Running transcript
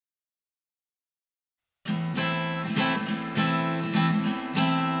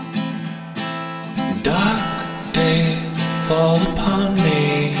fall upon me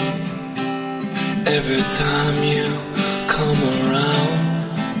every time you come around.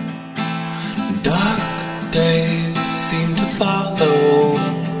 Dark days seem to follow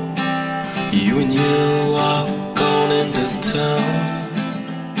you when you walk on into town.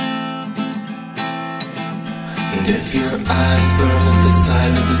 And if your eyes burn at the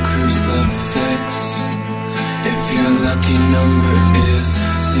sight of the crucifix, if your lucky number is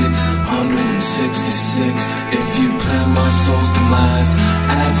 666, if you plan my soul's demise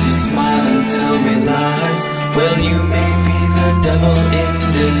as you smile and tell me lies, well, you may be the devil in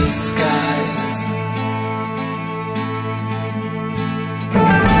disguise.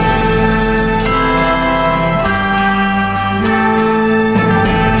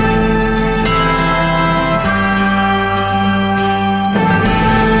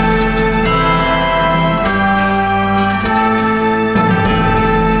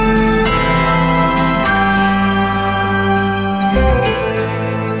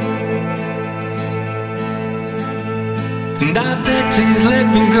 And I beg, please let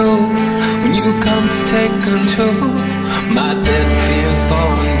me go when you come to take control. My dead fears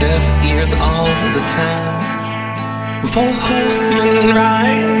fall on deaf ears all the time. For horsemen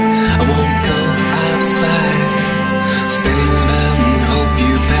ride, I won't go outside. Stay in bed and hope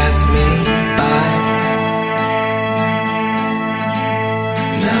you pass me by.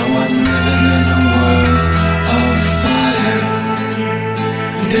 Now I'm living in a world of fire,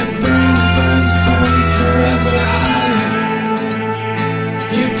 and it burns, burns, burns forever higher.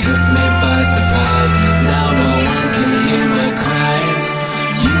 You took me by surprise, now no one can hear my cries.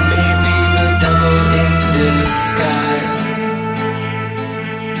 You may be the devil in disguise.